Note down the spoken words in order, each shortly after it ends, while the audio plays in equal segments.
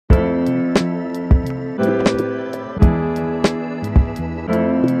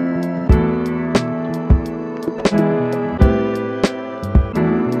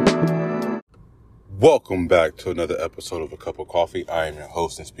Welcome back to another episode of A Cup of Coffee. I am your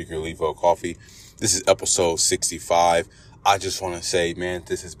host and speaker, Levo Coffee. This is episode 65. I just want to say, man,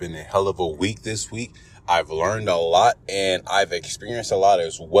 this has been a hell of a week this week. I've learned a lot and I've experienced a lot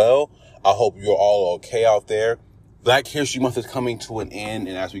as well. I hope you're all okay out there. Black History Month is coming to an end,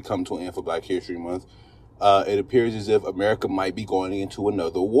 and as we come to an end for Black History Month, it appears as if America might be going into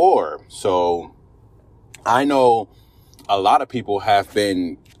another war. So I know a lot of people have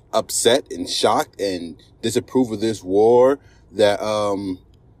been upset and shocked and disapprove of this war that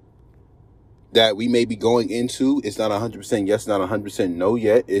we may be going into. It's not 100% yes, not 100% no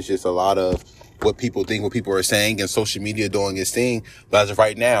yet. It's just a lot of what people think, what people are saying, and social media doing its thing. But as of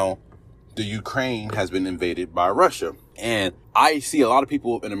right now, the Ukraine has been invaded by Russia. And I see a lot of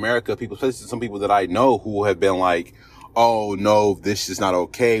people in America, especially some people that I know, who have been like, oh no, this is not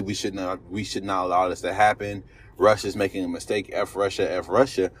okay. We should not allow this to happen. Russia's making a mistake. F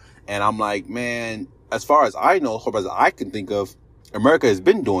Russia. And I'm like, man, as far as I know, as far as I can think of, America has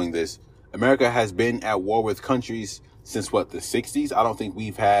been doing this. America has been at war with countries since the 60s. I don't think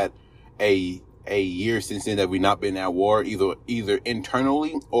we've had a year since then that we've not been at war, either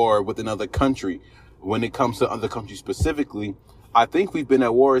internally or with another country. When it comes to other countries specifically, I think we've been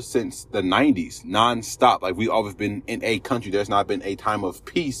at war since the 90s, nonstop. Like, we've always been in a country. There's not been a time of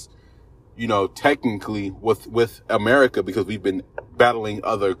peace, technically with America, because we've been battling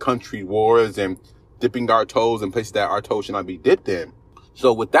other country wars and dipping our toes in places that our toes should not be dipped in.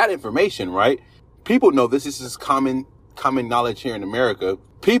 So with that information, right, people know this is common knowledge here in America.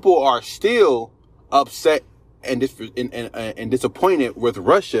 People are still upset and disappointed with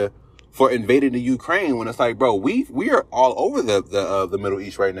Russia for invading the Ukraine, when it's like, bro, we are all over the Middle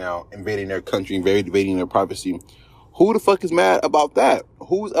East right now, invading their country, invading their privacy. Who the fuck is mad about that?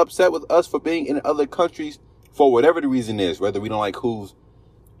 Who's upset with us for being in other countries for whatever the reason is, whether we don't like who's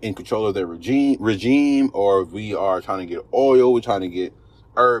in control of their regime, or if we are trying to get oil, we're trying to get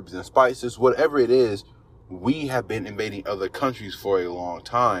herbs and spices, whatever it is. We have been invading other countries for a long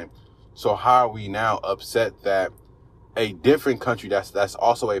time. So how are we now upset that a different country that's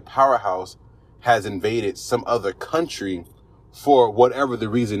also a powerhouse has invaded some other country for whatever the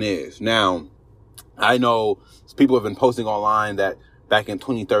reason is? Now, I know people have been posting online that back in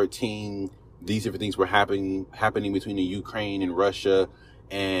 2013, these different things were happening between the Ukraine and Russia,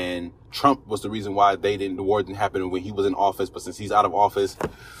 and Trump was the reason why the war didn't happen when he was in office. But since he's out of office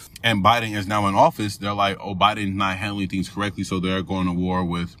and Biden is now in office, they're like, oh, Biden's not handling things correctly, so they're going to war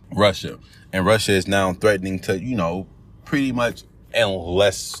with Russia. And Russia is now threatening to, pretty much, in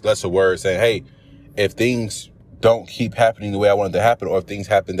lesser words, saying, hey, if things don't keep happening the way I want it to happen, or if things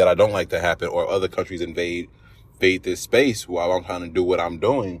happen that I don't like to happen, or other countries invade this space while I'm trying to do what I'm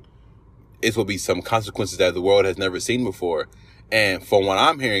doing, it will be some consequences that the world has never seen before. And from what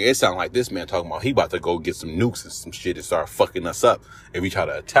I'm hearing, it sounds like this man talking about he about to go get some nukes and some shit and start fucking us up if we try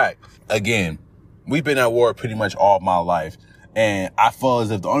to attack. Again, we've been at war pretty much all my life. And I feel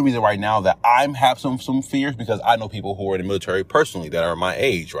as if the only reason right now that I'm have some fears, because I know people who are in the military personally that are my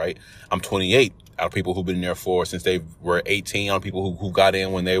age, right? I'm 28. I know people who've been in there since they were 18. I know people who got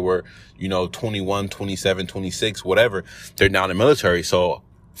in when they were, 21, 27, 26, whatever. They're now in the military. So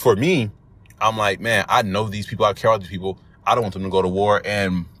for me, I'm like, man, I know these people. I care about these people. I don't want them to go to war.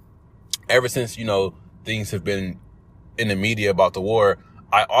 And ever since, things have been in the media about the war,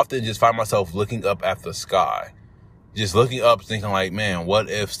 I often just find myself looking up at the sky. Just looking up, thinking like, man, what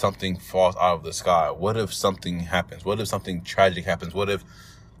if something falls out of the sky? What if something happens? What if something tragic happens? What if,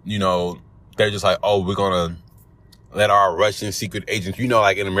 they're just like, oh, we're going to let our Russian secret agents,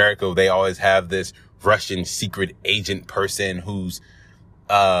 like in America, they always have this Russian secret agent person who's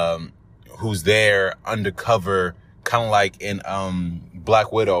there undercover, kind of like in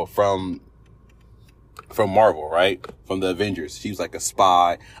Black Widow from Marvel, right? From the Avengers. She was like a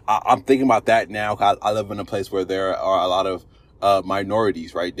spy. I'm thinking about that now. I live in a place where there are a lot of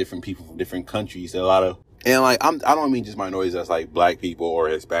minorities, right? Different people from different countries. And I don't mean just minorities as like black people or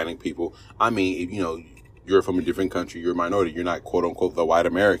Hispanic people. I mean, if, you're from a different country, you're a minority. You're not quote unquote the white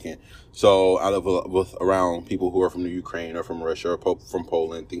American. So I live around people who are from the Ukraine or from Russia or from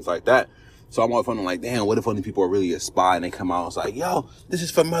Poland, things like that. So I'm always wondering, like, damn, what if only people are really a spy and they come out and it's like, yo, this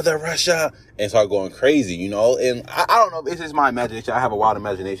is for Mother Russia, and start going crazy, And I don't know, it's just my imagination. I have a wild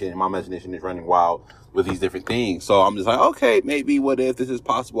imagination, and my imagination is running wild with these different things. So I'm just like, okay, maybe what if this is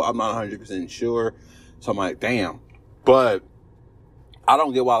possible? I'm not 100% sure. So I'm like, damn. But I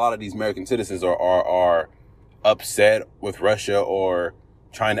don't get why a lot of these American citizens are upset with Russia or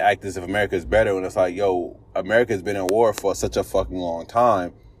trying to act as if America is better when it's like, yo, America's been in war for such a fucking long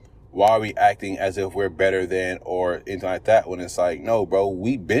time. Why are we acting as if we're better than or anything like that when it's like, no, bro,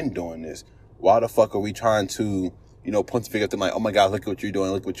 we've been doing this. why the fuck are we trying to, point the finger at them like, oh my God, look at what you're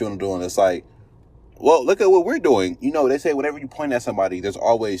doing, look what you're doing. It's like, well, look at what we're doing. They say whenever you point at somebody, there's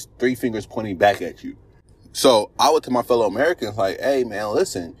always 3 fingers pointing back at you. So I would tell my fellow Americans like, hey man,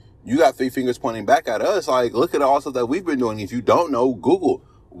 listen, you got 3 fingers pointing back at us. Like, look at all stuff that we've been doing. If you don't know, Google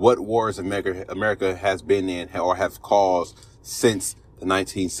what wars America has been in or have caused since the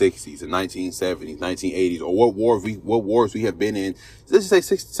 1960s, the 1970s, 1980s, or what wars we have been in. Let's just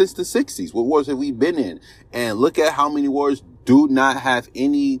say since the 60s. What wars have we been in? And look at how many wars do not have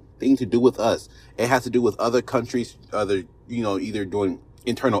anything to do with us. It has to do with other countries, either doing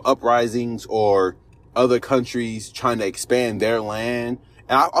internal uprisings or other countries trying to expand their land.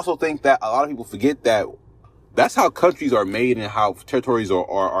 And I also think that a lot of people forget that that's how countries are made and how territories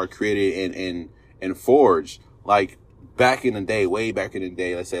are created and forged. Like back in the day, way back in the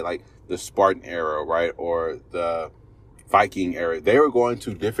day, let's say like the Spartan era, right? Or the Viking era. They were going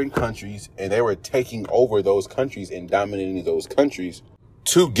to different countries and they were taking over those countries and dominating those countries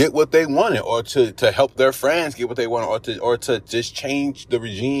to get what they wanted, or to help their friends get what they wanted, or to just change the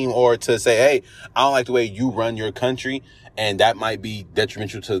regime, or to say, hey, I don't like the way you run your country, and that might be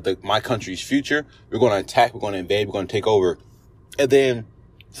detrimental to my country's future. We're going to attack, we're going to invade, we're going to take over. And then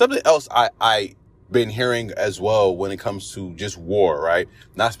something else I been hearing as well when it comes to just war, right?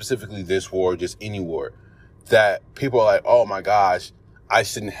 Not specifically this war, just any war, that people are like, oh my gosh, I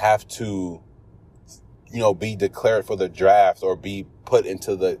shouldn't have to, be declared for the draft or be put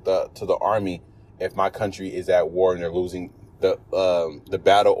into the army if my country is at war and they're losing the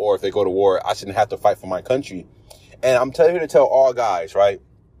battle, or if they go to war, I shouldn't have to fight for my country. And I'm here to tell all guys, right?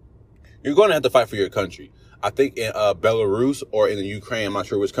 You're going to have to fight for your country. I think in Belarus or in the Ukraine, I'm not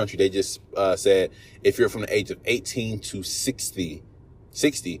sure which country, they just said if you're from the age of 18 to 60,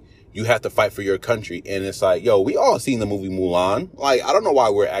 you have to fight for your country. And it's like, yo, we all seen the movie Mulan. Like, I don't know why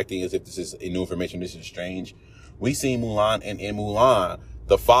we're acting as if this is new information. This is strange. We seen Mulan, and in Mulan,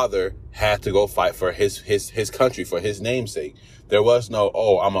 the father had to go fight for his country, for his namesake. There was no,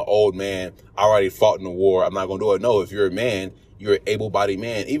 oh, I'm an old man, I already fought in the war, I'm not going to do it. No, if you're a man, you're an able-bodied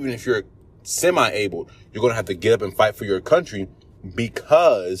man. Even if you're semi-able, you're going to have to get up and fight for your country,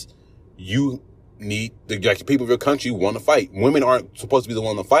 because you need the people of your country want to fight. Women aren't supposed to be the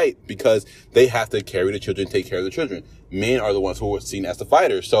one to fight because they have to carry the children, take care of the children. Men are the ones who are seen as the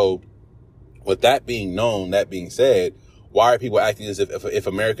fighters. So with that being known, that being said, why are people acting as if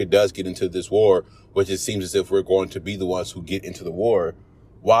America does get into this war, which it seems as if we're going to be the ones who get into the war?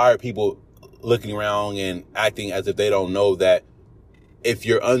 Why are people looking around and acting as if they don't know that if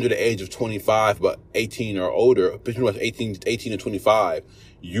you're under the age of 25, but 18 or older, pretty much 18 to 25,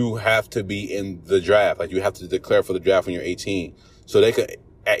 you have to be in the draft. Like, you have to declare for the draft when you're 18. So they could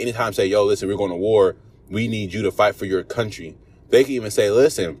at any time say, yo, listen, we're going to war. We need you to fight for your country. They can even say,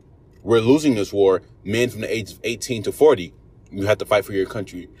 listen, we're losing this war. Men from the age of 18 to 40, you have to fight for your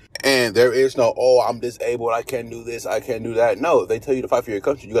country. And there is no, oh, I'm disabled, I can't do this, I can't do that. No, they tell you to fight for your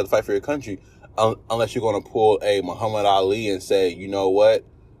country. You got to fight for your country. Unless you're going to pull a Muhammad Ali and say, you know what?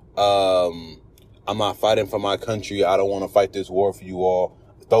 I'm not fighting for my country. I don't want to fight this war for you all.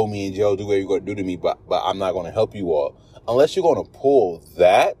 Throw me in jail, do what you're going to do to me, but I'm not going to help you all. Unless you're going to pull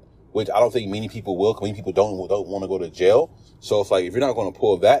that, which I don't think many people will, because many people don't want to go to jail. So it's like, if you're not going to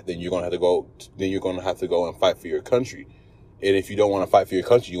pull that, then you're going to have to go and fight for your country. And if you don't want to fight for your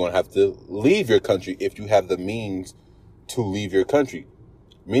country, you're going to have to leave your country if you have the means to leave your country.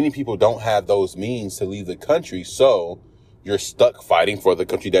 Many people don't have those means to leave the country, so you're stuck fighting for the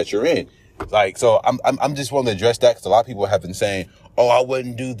country that you're in. Like, so I'm just wanting to address that, because a lot of people have been saying, oh, I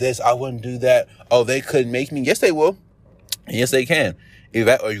wouldn't do this, I wouldn't do that. Oh, they couldn't make me. Yes, they will. Yes, they can. Either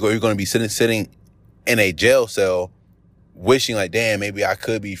that, or you're going to be sitting in a jail cell wishing like, damn, maybe I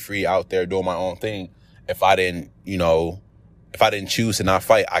could be free out there doing my own thing. If I didn't choose to not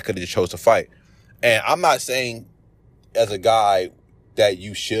fight, I could have just chose to fight. And I'm not saying as a guy that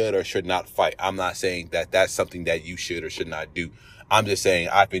you should or should not fight. I'm not saying that that's something that you should or should not do. I'm just saying,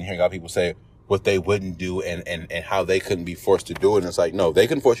 I've been hearing a lot of people say what they wouldn't do and how they couldn't be forced to do it. And it's like, no, they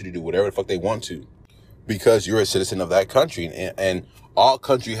can force you to do whatever the fuck they want to, because you're a citizen of that country. And all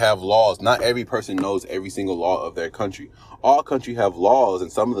countries have laws. Not every person knows every single law of their country. All countries have laws,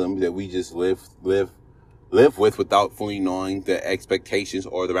 and some of them that we just live with without fully knowing the expectations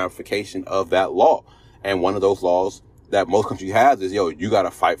or the ramification of that law. And one of those laws that most countries have is, yo, you got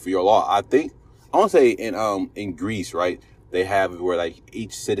to fight for your law. I want to say in Greece, right? They have where like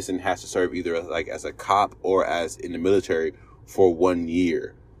each citizen has to serve either like as a cop or as in the military for 1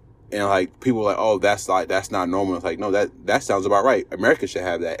 year. And like people are like, oh, that's not normal. It's like, no, that sounds about right. America should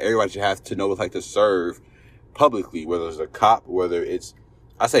have that. Everybody should have to know what it's like to serve publicly, whether it's a cop, whether it's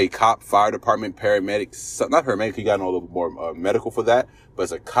I say cop, fire department, paramedics, not paramedic, you got to know a little bit more medical for that, but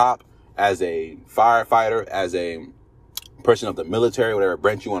as a cop, as a firefighter, as a person of the military, whatever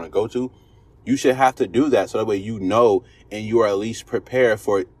branch you want to go to, you should have to do that so that way you know and you are at least prepared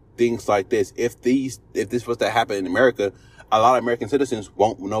for things like this. If this was to happen in America, a lot of American citizens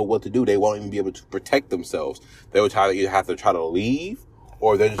won't know what to do. They won't even be able to protect themselves. They would either have to try to leave,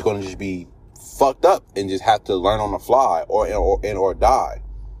 or they're just going to just be fucked up and just have to learn on the fly or die.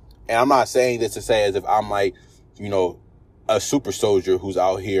 And I'm not saying this to say as if I'm like, you know, a super soldier who's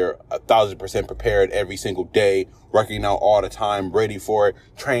out here 1,000% prepared every single day, working out all the time, ready for it,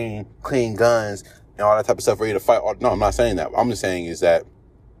 trained, clean guns, and all that type of stuff, ready to fight. No, I'm not saying that. What I'm just saying is that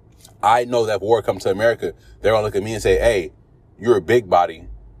I know that if war comes to America, they're going to look at me and say, hey, you're a big body.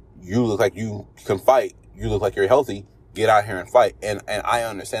 You look like you can fight. You look like you're healthy. Get out here and fight. And I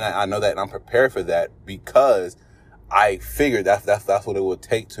understand that. I know that, and I'm prepared for that because I figured that's what it would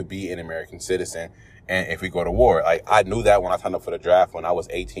take to be an American citizen. And if we go to war, like I knew that when I signed up for the draft when I was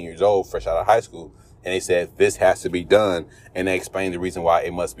 18 years old, fresh out of high school, and they said this has to be done, and they explained the reason why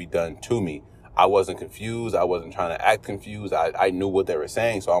it must be done to me. I wasn't confused. I wasn't trying to act confused. I knew what they were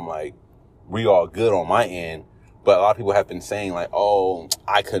saying, so I'm like, we all good on my end. But a lot of people have been saying like, oh,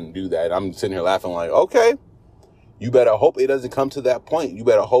 I couldn't do that. I'm sitting here laughing like, okay, you better hope it doesn't come to that point. You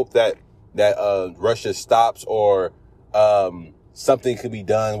better hope that Russia stops or something could be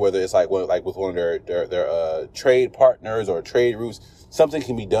done, whether it's like with one of their trade partners or trade routes. Something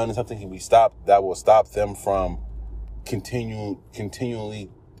can be done and something can be stopped that will stop them from continually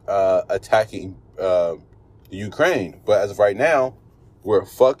attacking the Ukraine. But as of right now, we're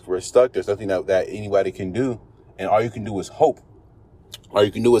fucked. We're stuck. There's nothing that anybody can do. And all you can do is hope. All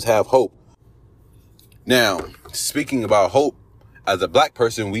you can do is have hope. Now, speaking about hope, as a black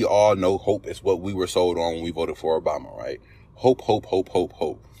person, we all know hope is what we were sold on when we voted for Obama, right? Hope, hope, hope, hope,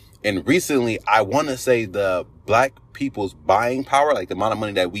 hope. And recently, I want to say the black people's buying power, like the amount of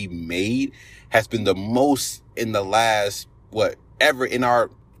money that we made, has been the most in the last, ever in our,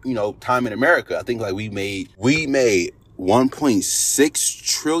 time in America. I think like we made $1.6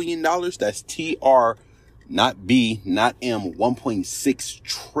 trillion. That's TR, not B, not M, 1.6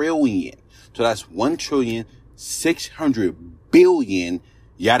 trillion. So that's 1,600,000,000,000,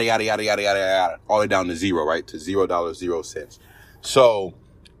 yada, yada, yada, yada, yada, yada, all the way down to zero, right? To $0.00. So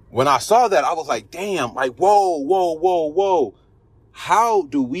when I saw that, I was like, damn, like, whoa. How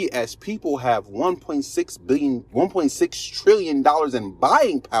do we as people have $1.6 trillion in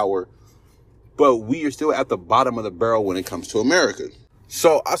buying power, but we are still at the bottom of the barrel when it comes to America?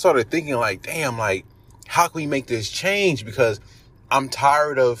 So I started thinking like, damn, like, how can we make this change? Because I'm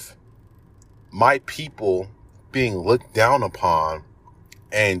tired of my people being looked down upon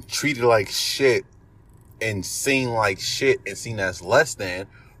and treated like shit and seen like shit and seen as less than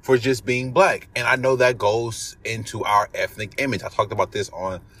for just being black. And I know that goes into our ethnic image. I talked about this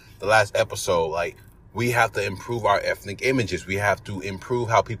on the last episode. Like, we have to improve our ethnic images. We have to improve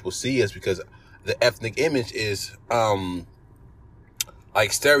how people see us, because the ethnic image is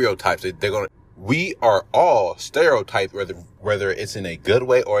like stereotypes. We are all stereotyped, whether it's in a good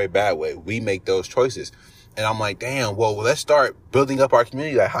way or a bad way. We make those choices. And I'm like, damn, well, let's start building up our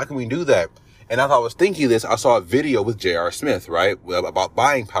community. Like, how can we do that? And as I was thinking this, I saw a video with J.R. Smith, right, about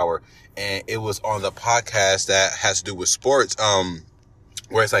buying power. And it was on the podcast that has to do with sports,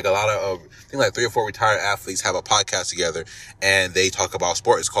 where it's like a lot of, I think like 3 or 4 retired athletes have a podcast together and they talk about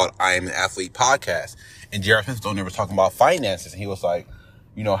sport. It's called I Am an Athlete Podcast. And J.R. Smith was talking about finances. And he was like,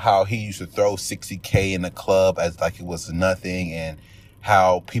 how he used to throw $60K in the club as like it was nothing, and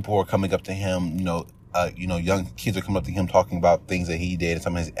how people were coming up to him, young kids are coming up to him talking about things that he did and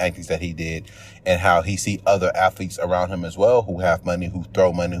some of his actions that he did, and how he see other athletes around him as well who have money, who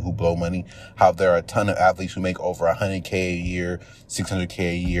throw money, who blow money, how there are a ton of athletes who make over $100K a year, $600K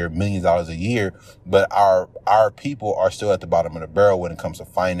a year, millions of dollars a year, but our people are still at the bottom of the barrel when it comes to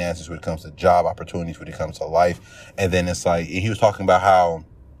finances, when it comes to job opportunities, when it comes to life. And then it's like, he was talking about how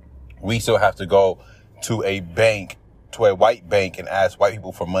we still have to go to a bank, to a white bank, and ask white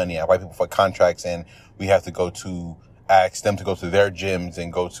people for money and white people for contracts, and we have to ask them to go to their gyms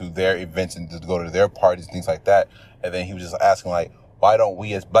and go to their events and to go to their parties, things like that. And then he was just asking, like, why don't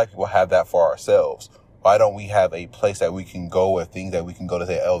we as black people have that for ourselves? Why don't we have a place that we can go, or things that we can go to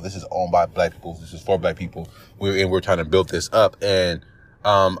say, oh, this is owned by black people, this is for black people, we're trying to build this up. And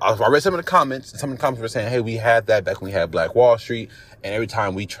I read some of the comments, and some of the comments were saying, hey, we had that back when we had Black Wall Street, and every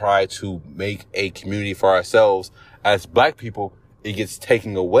time we try to make a community for ourselves as black people, it gets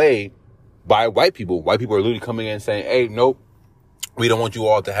taken away by white people. White people are literally coming in and saying, hey, nope, we don't want you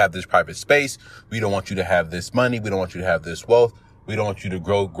all to have this private space. We don't want you to have this money. We don't want you to have this wealth. We don't want you to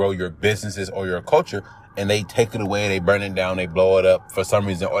grow your businesses or your culture. And they take it away, they burn it down, they blow it up for some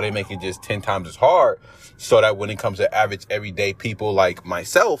reason, or they make it just 10 times as hard, so that when it comes to average everyday people like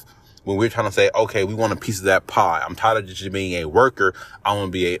myself, when we're trying to say, okay, we want a piece of that pie. I'm tired of just being a worker. I want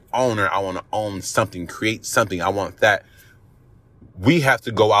to be an owner. I want to own something, create something. I want that. We have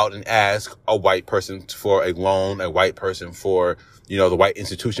to go out and ask a white person for a loan, a white person for, the white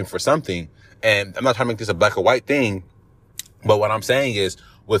institution for something. And I'm not trying to make this a black or white thing, but what I'm saying is,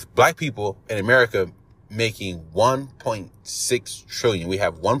 with black people in America making 1.6 trillion, we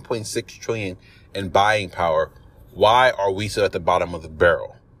have 1.6 trillion in buying power. Why are we still at the bottom of the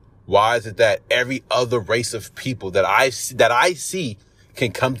barrel? Why is it that every other race of people that I see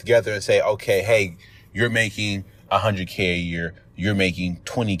can come together and say, okay, hey, you're making 100K a year. You're making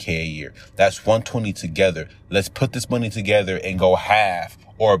 20K a year. That's 120 together. Let's put this money together and go half.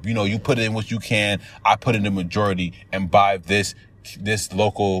 Or, you put in what you can. I put in the majority and buy this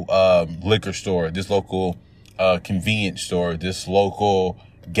local liquor store, this local convenience store, this local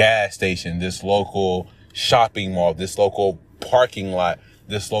gas station, this local shopping mall, this local parking lot,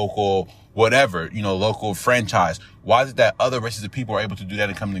 this local whatever, local franchise. Why is it that other races of people are able to do that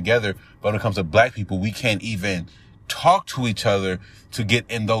and come together, but when it comes to black people, we can't even talk to each other to get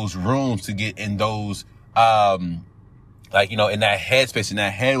in those rooms, to get in those in that headspace, in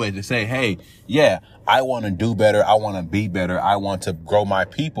that headway to say, hey, yeah, I want to do better. I want to be better. I want to grow my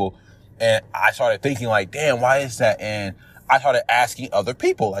people. And I started thinking like, damn, why is that? And I started asking other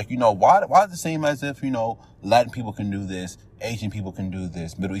people, like, why does it seem as if, Latin people can do this, Asian people can do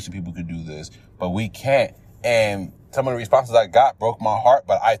this, Middle Eastern people can do this, but we can't. And some of the responses I got broke my heart,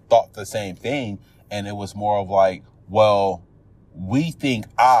 but I thought the same thing. And it was more of like, well, we think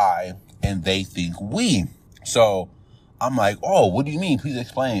I and they think we. So I'm like, oh, what do you mean? Please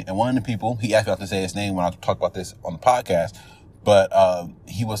explain. And one of the people, he asked me not to say his name when I talk about this on the podcast, but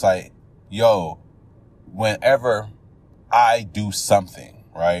he was like, yo, whenever I do something,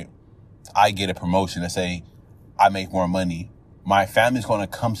 right, I get a promotion, let's say I make more money, my family's going to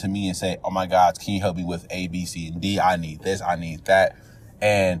come to me and say, oh my God, can you help me with A, B, C, and D? I need this, I need that.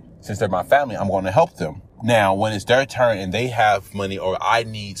 And since they're my family, I'm going to help them. Now, when it's their turn and they have money, or I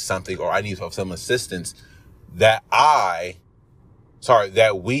need something, or I need some assistance, that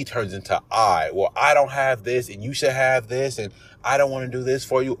we turns into I. Well, I don't have this and you should have this and I don't want to do this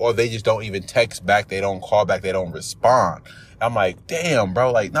for you. Or they just don't even text back. They don't call back. They don't respond. I'm like, damn,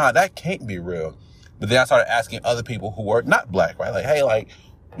 bro, like, nah, that can't be real. But then I started asking other people who were not black, right? Like, hey, like,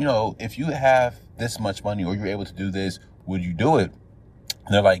 if you have this much money or you're able to do this, would you do it?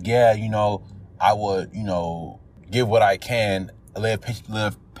 And they're like, yeah, I would, give what I can, live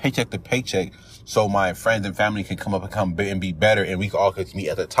paycheck to paycheck, so my friends and family can come up and be better, and we can all meet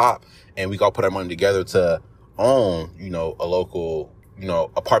at the top, and we can all put our money together to own, a local,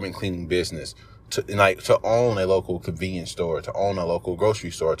 apartment cleaning business, to own a local convenience store, to own a local grocery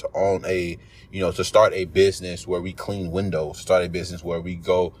store, to own to start a business where we clean windows, start a business where we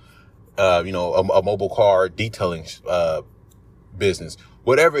go, a mobile car detailing, business,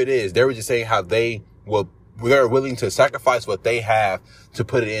 whatever it is. They were just saying how they're willing to sacrifice what they have to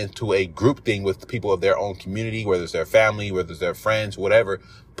put it into a group thing with the people of their own community, whether it's their family, whether it's their friends, whatever.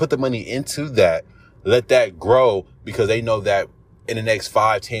 Put the money into that, let that grow, because they know that in the next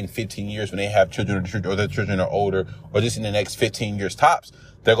 5, 10, 15 years, when they have children or their children are older, or just in the next 15 years tops,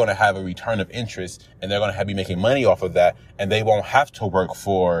 they're going to have a return of interest, and they're going to be making money off of that, and they won't have to work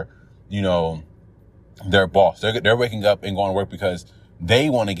for, their boss. They're waking up and going to work because they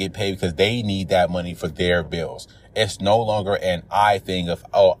want to get paid, because they need that money for their bills. It's no longer an I thing of,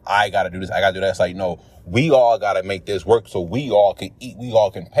 oh, I got to do this, I got to do that. It's like, no, we all got to make this work so we all can eat, we all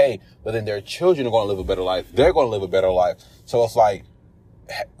can pay. But then their children are going to live a better life. They're going to live a better life. So it's like,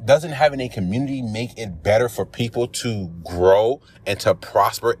 doesn't having a community make it better for people to grow and to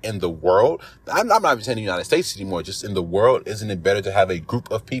prosper in the world? I'm not even saying the United States anymore, just in the world. Isn't it better to have a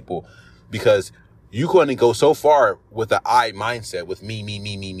group of people? Because you're going to go so far with the I mindset, with me.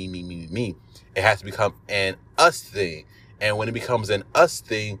 It has to become an us thing. And when it becomes an us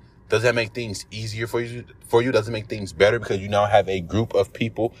thing, does that make things easier for you? Does it make things better because you now have a group of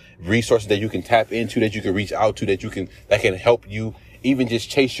people, resources that you can tap into, that you can reach out to, that can help you even just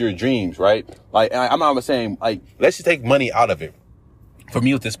chase your dreams, right? Like, I'm not saying, like, let's just take money out of it. For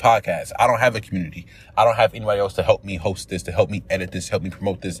me with this podcast, I don't have a community. I don't have anybody else to help me host this, to help me edit this, help me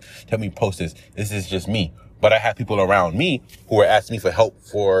promote this, to help me post this. This is just me. But I have people around me who are asking me for help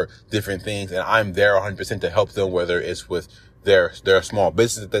for different things, and I'm there 100% to help them, whether it's with their small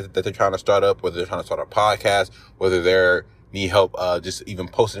business that they're trying to start up, whether they're trying to start a podcast, whether they need help just even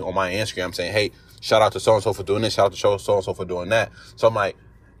posting on my Instagram saying, hey, shout out to so-and-so for doing this, shout out to so-and-so for doing that. So I'm like,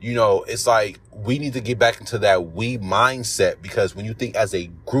 you know, it's like we need to get back into that we mindset, because when you think as a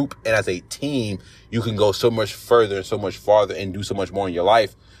group and as a team, you can go so much further and so much farther and do so much more in your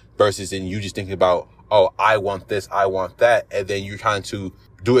life versus in you just thinking about, oh, I want this, I want that. And then you're trying to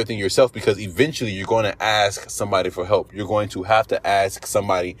do everything yourself, because eventually you're going to ask somebody for help. You're going to have to ask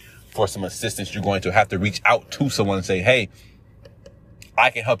somebody for some assistance. You're going to have to reach out to someone and say, hey,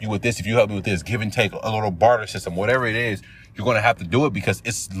 I can help you with this. If you help me with this, give and take, a little barter system, whatever it is, you're going to have to do it, because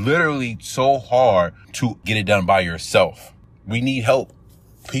it's literally so hard to get it done by yourself. We need help.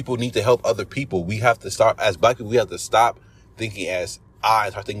 People need to help other people. We have to start, as Black people, we have to stop thinking as I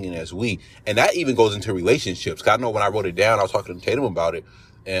and start thinking as we. And that even goes into relationships. 'Cause I know when I wrote it down, I was talking to Tatum about it.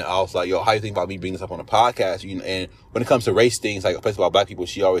 And I was like, yo, how you think about me bringing this up on the podcast? You know, and when it comes to race things, like a place about Black people,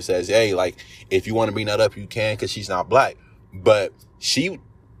 she always says, hey, like, if you want to bring that up, you can, because she's not Black. But she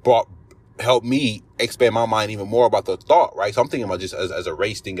helped me expand my mind even more about the thought, right? So I'm thinking about just as a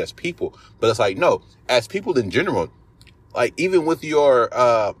race thing, as people. But it's like, no, as people in general, like even with your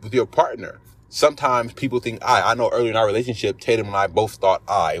partner, sometimes people think I know early in our relationship, Tatum and I both thought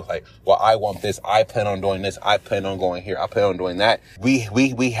like, well, I want this. I plan on doing this. I plan on going here. I plan on doing that. We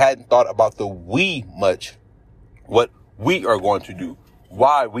hadn't thought about the we much, what we are going to do,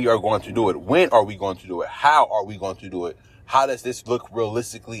 why we are going to do it. When are we going to do it? How are we going to do it? How does this look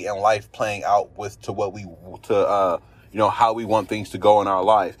realistically in life playing out how we want things to go in our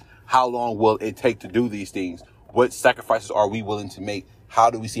life? How long will it take to do these things? What sacrifices are we willing to make? How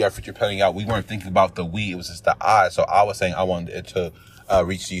do we see our future planning out? We weren't thinking about the we, it was just the I. So I was saying I wanted it to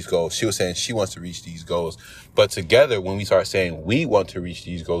reach these goals. She was saying she wants to reach these goals. But together, when we start saying we want to reach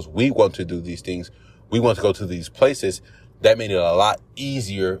these goals, we want to do these things, we want to go to these places, that made it a lot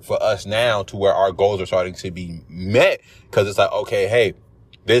easier for us now to where our goals are starting to be met. Because it's like, okay, hey,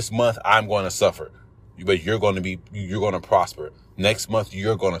 this month I'm going to suffer, but you're going to prosper. Next month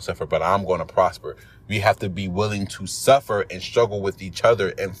you're going to suffer, but I'm going to prosper. We have to be willing to suffer and struggle with each other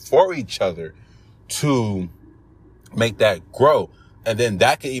and for each other to make that grow. And then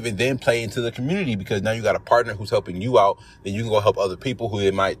that can even then play into the community, because now you got a partner who's helping you out. Then you can go help other people who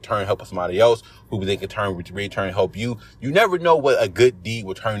they might turn help somebody else, who they can return help you. You never know what a good deed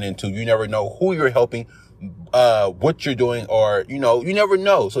will turn into. You never know who you're helping, what you're doing, or, you never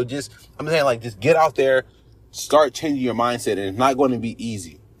know. So I'm saying, like, just get out there, start changing your mindset. And it's not going to be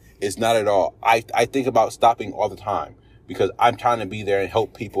easy. It's not at all. I think about stopping all the time, because I'm trying to be there and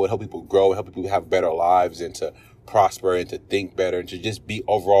help people grow, and help people have better lives, and to prosper, and to think better, and to just be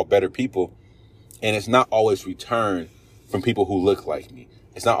overall better people. And it's not always returned from people who look like me.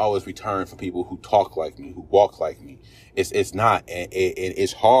 It's not always returned from people who talk like me, who walk like me. It's not, and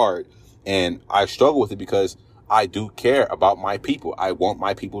it's hard, and I struggle with it, because I do care about my people. I want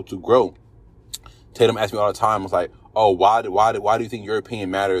my people to grow. Tatum asks me all the time, it's like, oh, why do you think your opinion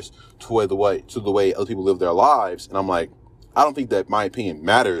matters to the way other people live their lives? And I'm like, I don't think that my opinion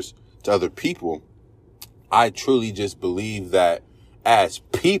matters to other people. I truly just believe that as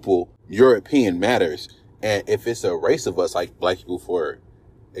people, your opinion matters. And if it's a race of us, like Black people, for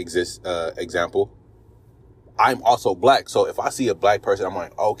example, I'm also Black. So if I see a Black person, I'm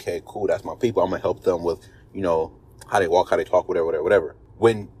like, okay, cool, that's my people. I'm going to help them with, how they walk, how they talk, whatever.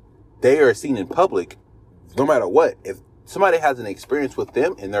 When they are seen in public, no matter what, if somebody has an experience with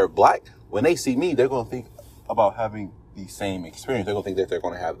them and they're Black, when they see me, they're going to think about having the same experience. They're going to think that they're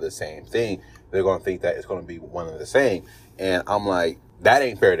going to have the same thing. They're going to think that it's going to be one and the same. And I'm like, that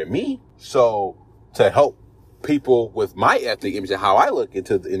ain't fair to me. So to help people with my ethnic image and how I look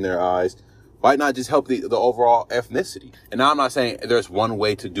in their eyes, why not just help the overall ethnicity? And now I'm not saying there's one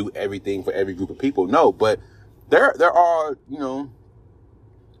way to do everything for every group of people. No, but there are,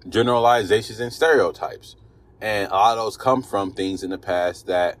 generalizations and stereotypes. And a lot of those come from things in the past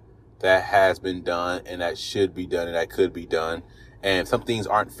that has been done, and that should be done, and that could be done. And some things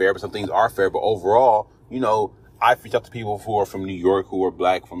aren't fair, but some things are fair. But overall, I've reached out to people who are from New York, who are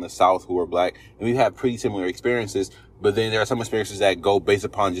Black, from the South, who are Black, and we've had pretty similar experiences. But then there are some experiences that go based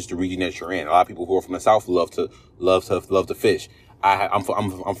upon just the region that you're in. A lot of people who are from the South love to fish. I'm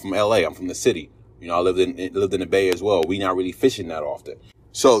from LA. I'm from the city. I lived in the Bay as well. We not really fishing that often.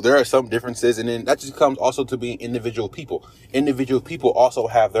 So there are some differences, and then that just comes also to being individual people. Individual people also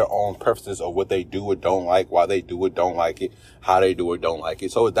have their own preferences of what they do or don't like, why they do or don't like it, how they do or don't like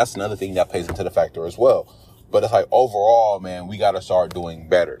it. So that's another thing that plays into the factor as well. But it's like, overall, man, we got to start doing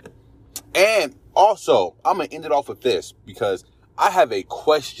better. And also, I'm going to end it off with this, because I have a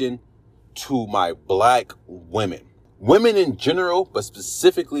question to my Black women. Women in general, but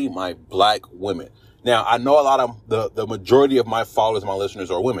specifically my Black women. Now, I know a lot of the majority of my followers, my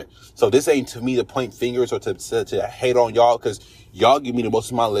listeners are women. So this ain't to me to point fingers or to hate on y'all, because y'all give me the most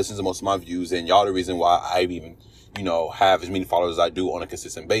of my listens and most of my views, and y'all the reason why I even, have as many followers as I do on a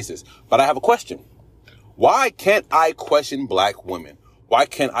consistent basis. But I have a question. Why can't I question black women? Why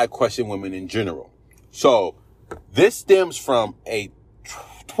can't I question women in general? So this stems from a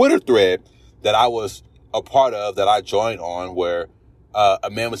Twitter thread that I was a part of, that I joined on, where a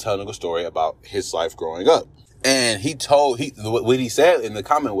man was telling a story about his life growing up. And what he said in the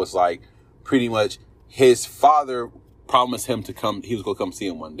comment was like, pretty much his father promised him to come, he was going to come see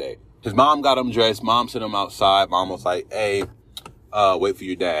him one day. His mom got him dressed. Mom sent him outside. Mom was like, hey, wait for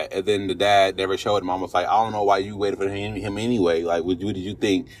your dad. And then the dad never showed him. Mom was like, I don't know why you waited for him anyway. Like, what did you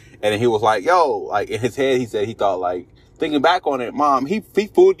think? And then he was like, yo, like in his head, he said he thought, like, thinking back on it, Mom, he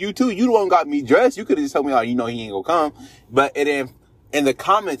fooled you too. You the one got me dressed. You could have just told me, like, he ain't gonna come. But in the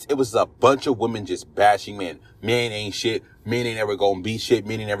comments, it was a bunch of women just bashing men. Men ain't shit. Men ain't ever gonna be shit.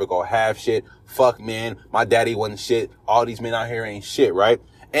 Men ain't ever gonna have shit. Fuck men. My daddy wasn't shit. All these men out here ain't shit, right?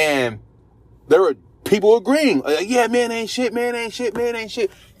 And there were people agreeing. Like, yeah, men ain't shit. Men ain't shit. Men ain't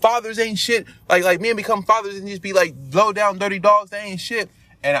shit. Fathers ain't shit. Like men become fathers and just be like low down dirty dogs. They ain't shit.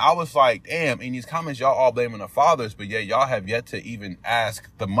 And I was like, damn, in these comments, y'all all blaming the fathers, but yet y'all have yet to even ask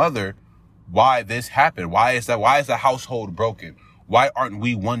the mother why this happened. Why is the household broken? Why aren't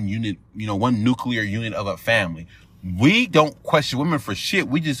we one unit, one nuclear unit of a family? We don't question women for shit.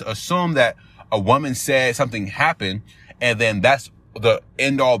 We just assume that a woman said something happened, and then that's the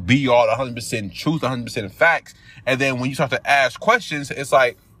end all be all, 100% truth, 100% facts. And then when you start to ask questions, it's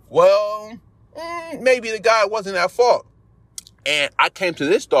like, well, maybe the guy wasn't at fault. And I came to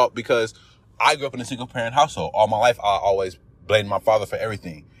this thought because I grew up in a single parent household. All my life, I always blamed my father for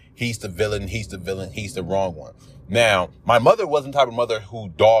everything. He's the villain. He's the villain. He's the wrong one. Now, my mother wasn't the type of mother who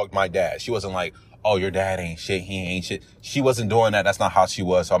dogged my dad. She wasn't like, oh, your dad ain't shit. He ain't shit. She wasn't doing that. That's not how she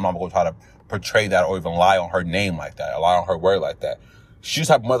was. So I'm not going to try to portray that or even lie on her name like that, or lie on her word like that. She was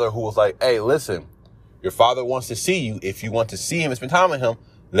the type of mother who was like, hey, listen, your father wants to see you. If you want to see him and spend time with him,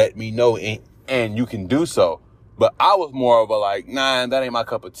 let me know, and you can do so. But I was more of a like, nah, that ain't my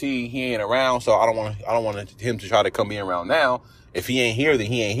cup of tea. He ain't around, so I don't want him to try to come in around now. If he ain't here, then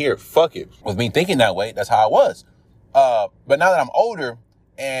he ain't here. Fuck it. With me thinking that way, that's how I was. But now that I'm older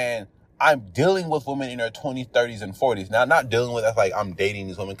and I'm dealing with women in their 20s, 30s, and 40s. Now, not dealing with, that's like I'm dating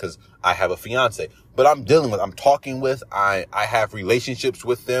these women because I have a fiance. But I'm talking with, I have relationships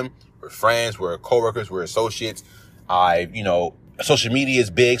with them. We're friends, we're coworkers, we're associates. Social media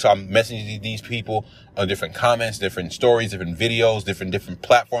is big, so I'm messaging these people on different comments, different stories, different videos, different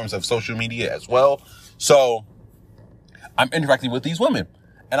platforms of social media as well. So I'm interacting with these women.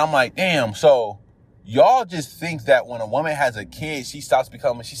 And I'm like, damn, so y'all just think that when a woman has a kid, she stops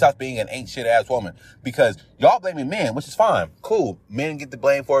being an ain't shit ass woman. Because y'all blaming men, which is fine. Cool. Men get the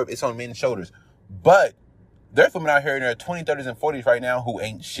blame for it. It's on men's shoulders. But there's women out here in their 20s, 30s, and 40s right now who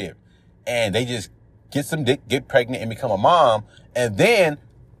ain't shit. And they just get some dick, get pregnant, and become a mom. And then,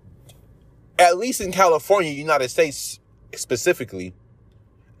 at least in California, United States specifically,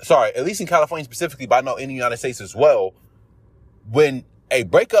 but I know in the United States as well, when a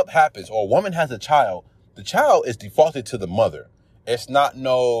breakup happens or a woman has a child, the child is defaulted to the mother. It's not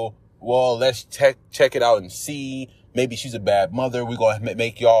let's check it out and see. Maybe she's a bad mother. We're going to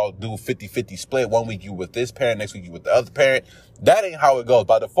make y'all do 50-50 split. 1 week you with this parent, next week you with the other parent. That ain't how it goes.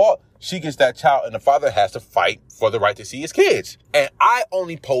 By default, she gets that child and the father has to fight for the right to see his kids. And I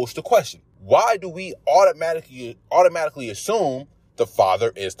only pose the question, why do we automatically assume the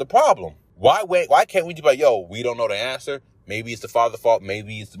father is the problem? Why can't we be like, yo, we don't know the answer. Maybe it's the father's fault.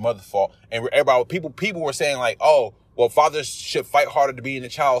 Maybe it's the mother's fault. And people were saying like, oh, well, fathers should fight harder to be in the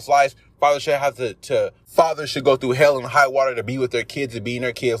child's life. Fathers should go through hell and high water to be with their kids, to be in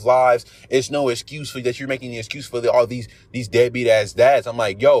their kids' lives. It's no excuse for that. You're making the excuse for all these deadbeat ass dads. I'm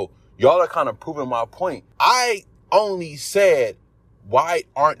like, yo, y'all are kind of proving my point. I only said, why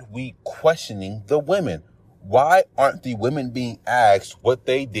aren't we questioning the women? Why aren't the women being asked what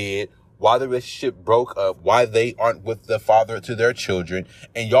they did, why the relationship broke up, why they aren't with the father to their children?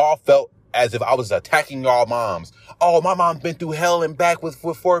 And y'all felt as if I was attacking y'all moms. Oh, my mom been through hell and back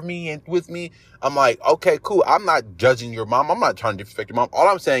for me and with me. I'm like, okay, cool. I'm not judging your mom. I'm not trying to disrespect your mom. All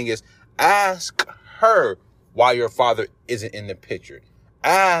I'm saying is ask her why your father isn't in the picture.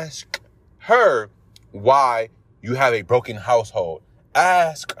 Ask her why you have a broken household.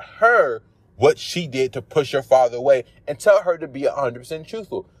 Ask her what she did to push your father away, and tell her to be 100%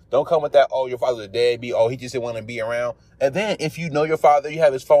 truthful. Don't come with that, oh, your father's a deadbeat, oh, he just didn't want to be around. And then if you know your father, you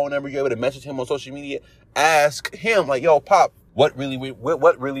have his phone number, you're able to message him on social media, ask him, like, yo, Pop, what really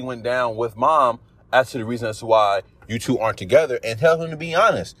went down with Mom as to the reason as to why you two aren't together, and tell him to be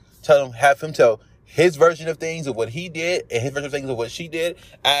honest. Have him tell his version of things of what he did and his version of things of what she did.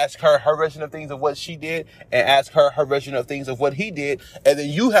 Ask her version of things of what she did and ask her version of things of what he did. And then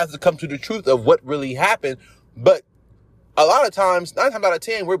you have to come to the truth of what really happened. But a lot of times, 9 times out of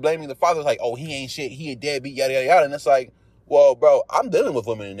 10, we're blaming the father like, oh, he ain't shit, he a deadbeat, yada, yada, yada. And it's like, well, bro, I'm dealing with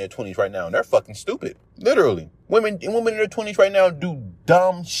women in their 20s right now, and they're fucking stupid. Literally. Women in their 20s right now do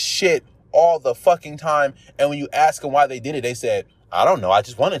dumb shit all the fucking time. And when you ask them why they did it, they said, I don't know, I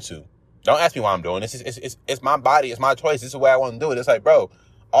just wanted to. Don't ask me why I'm doing this. It's my body, it's my choice, this is the way I want to do it. It's like, bro,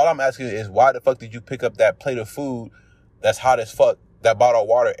 all I'm asking is, why the fuck did you pick up that plate of food that's hot as fuck, that bottle of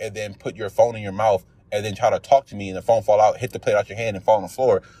water, and then put your phone in your mouth and then try to talk to me and the phone fall out, hit the plate out your hand and fall on the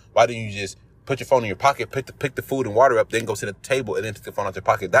floor? Why didn't you just put your phone in your pocket, pick the food and water up, then go sit at the table and then take the phone out your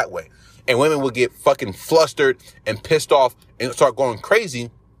pocket that way? And women will get fucking flustered and pissed off and start going crazy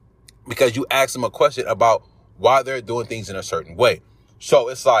because you ask them a question about why they're doing things in a certain way. So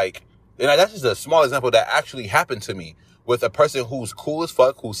it's like, and that's just a small example that actually happened to me with a person who's cool as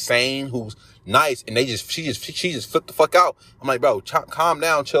fuck, who's sane, who's nice, and she just flipped the fuck out. I'm like, bro, calm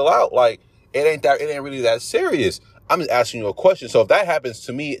down, chill out. Like, it ain't really that serious. I'm just asking you a question. So if that happens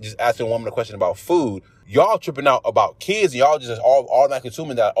to me, just asking a woman a question about food, y'all tripping out about kids, and y'all just automatically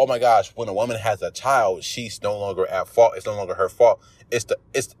assuming that, oh my gosh, when a woman has a child, she's no longer at fault. It's no longer her fault. It's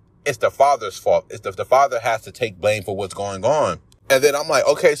the father's fault. The father has to take blame for what's going on. And then I'm like,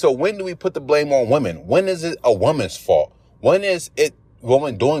 okay, so when do we put the blame on women? When is it a woman's fault? When is it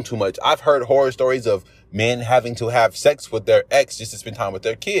woman doing too much? I've heard horror stories of men having to have sex with their ex just to spend time with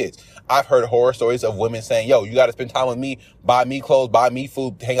their kids. I've heard horror stories of women saying, yo, you got to spend time with me, buy me clothes, buy me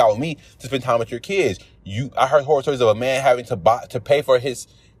food, hang out with me to spend time with your kids. I heard horror stories of a man having to pay for his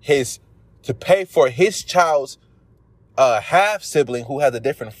child's half sibling who has a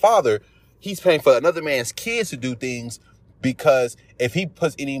different father. He's paying for another man's kids to do things, because if he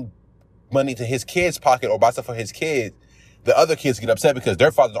puts any money to his kid's pocket or buys stuff for his kids, the other kids get upset because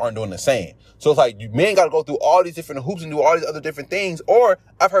their fathers aren't doing the same. So it's like, men got to go through all these different hoops and do all these other different things. Or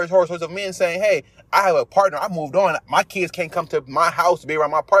I've heard horror stories of men saying, hey, I have a partner, I moved on, my kids can't come to my house to be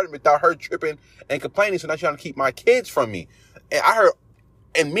around my partner without her tripping and complaining, so now she's trying to keep my kids from me. And I heard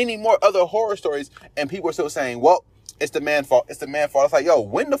and many more other horror stories, and people are still saying, well, it's the man's fault. It's the man's fault. It's like, yo,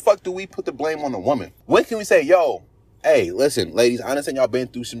 when the fuck do we put the blame on the woman? When can we say, yo, hey, listen, ladies, I understand y'all been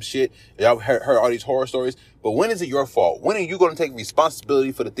through some shit. Y'all heard all these horror stories. But when is it your fault? When are you going to take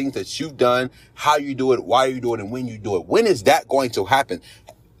responsibility for the things that you've done, how you do it, why you do it, and when you do it? When is that going to happen?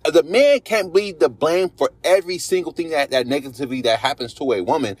 The man can't be the blame for every single thing that negativity that happens to a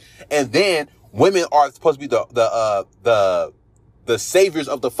woman. And then women are supposed to be the saviors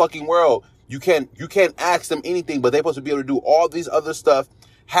of the fucking world. You can't ask them anything, but they're supposed to be able to do all these other stuff.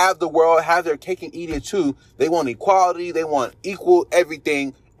 Have the world, have their cake and eat it too. They want equality. They want equal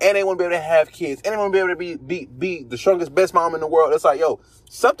everything. And they want to be able to have kids. And they want to be able to be the strongest, best mom in the world. It's like, yo,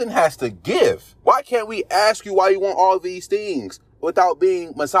 something has to give. Why can't we ask you why you want all these things without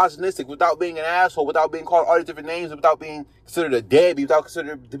being misogynistic, without being an asshole, without being called all these different names, without being considered a deadbeat, without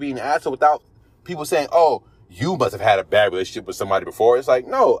considered to be an asshole, without people saying, oh, you must have had a bad relationship with somebody before? It's like,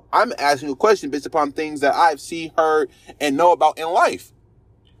 no, I'm asking you a question based upon things that I've seen, heard, and know about in life.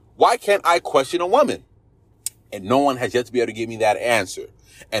 Why can't I question a woman? And no one has yet to be able to give me that answer.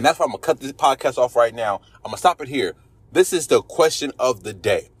 And that's why I'm going to cut this podcast off right now. I'm going to stop it here. This is the question of the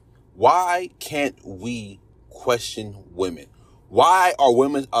day. Why can't we question women? Why are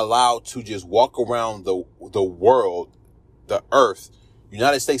women allowed to just walk around the world, the earth,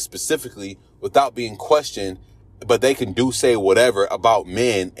 United States specifically, without being questioned, but they can say whatever about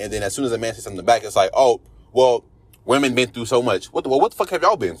men, and then as soon as a man says something back, it's like, oh, well, women been through so much. What the fuck have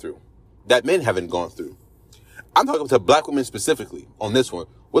y'all been through that men haven't gone through? I'm talking to black women specifically on this one.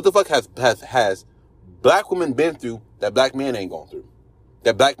 What the fuck has black women been through that black men ain't gone through?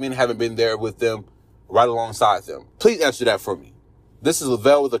 That black men haven't been there with them, right alongside them? Please answer that for me. This is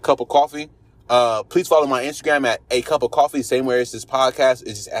Lavelle with a cup of coffee. Please follow my Instagram at A Cup of Coffee, same way as this podcast. It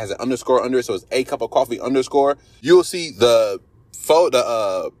just has an underscore under it, so it's A Cup of Coffee _. You will see the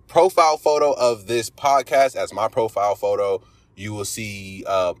profile photo of this podcast as my profile photo. You will see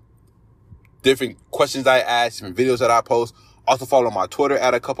different questions I ask, different videos that I post. Also follow my Twitter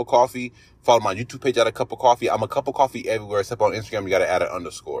at A Cup of Coffee. Follow my YouTube page at A Cup of Coffee. I'm A Cup of Coffee everywhere except on Instagram. You got to add an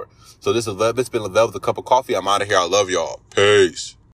underscore. So this is Lavelle. It's been Lavelle with a cup of coffee. I'm out of here. I love y'all. Peace.